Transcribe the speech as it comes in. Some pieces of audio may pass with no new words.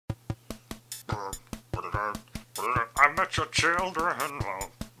I met your children.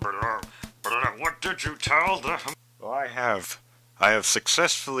 What did you tell them? Well, I have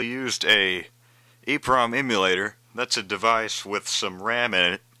successfully used a EPROM emulator. That's a device with some RAM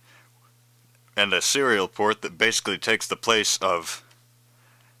in it and a serial port that basically takes the place of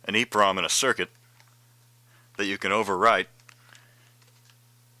an EPROM in a circuit that you can overwrite.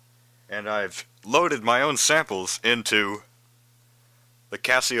 And I've loaded my own samples into the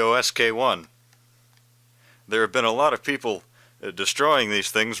Casio SK-1. There have been a lot of people destroying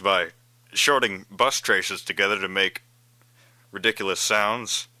these things by shorting bus traces together to make ridiculous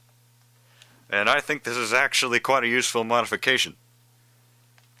sounds, and I think this is actually quite a useful modification.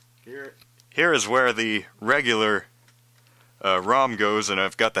 Here is where the regular ROM goes, and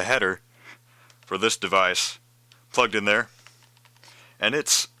I've got the header for this device plugged in there, and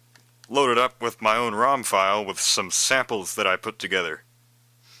it's loaded up with my own ROM file with some samples that I put together.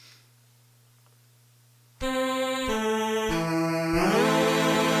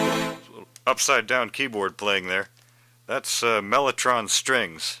 Upside down keyboard playing there. That's mellotron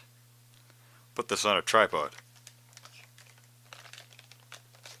strings. Put this on a tripod.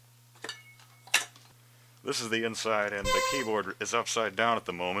 This is the inside, and the keyboard is upside down at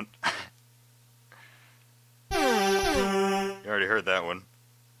the moment. You already heard that one.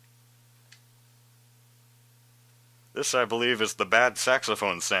 This, I believe, is the bad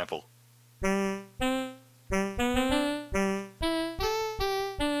saxophone sample.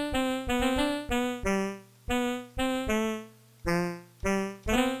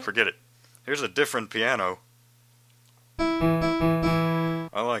 Forget it. Here's a different piano.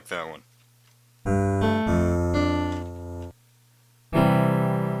 I like that one.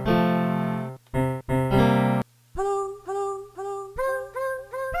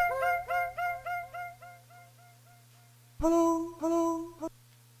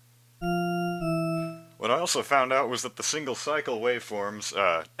 What I also found out was that the single cycle waveforms,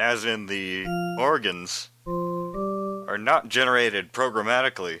 as in the organs, are not generated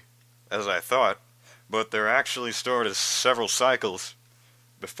programmatically, as I thought, but they're actually stored as several cycles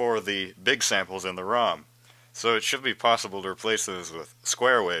before the big samples in the ROM. So it should be possible to replace those with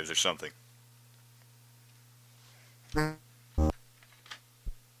square waves or something.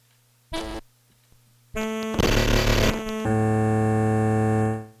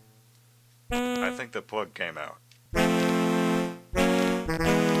 I think the plug came out.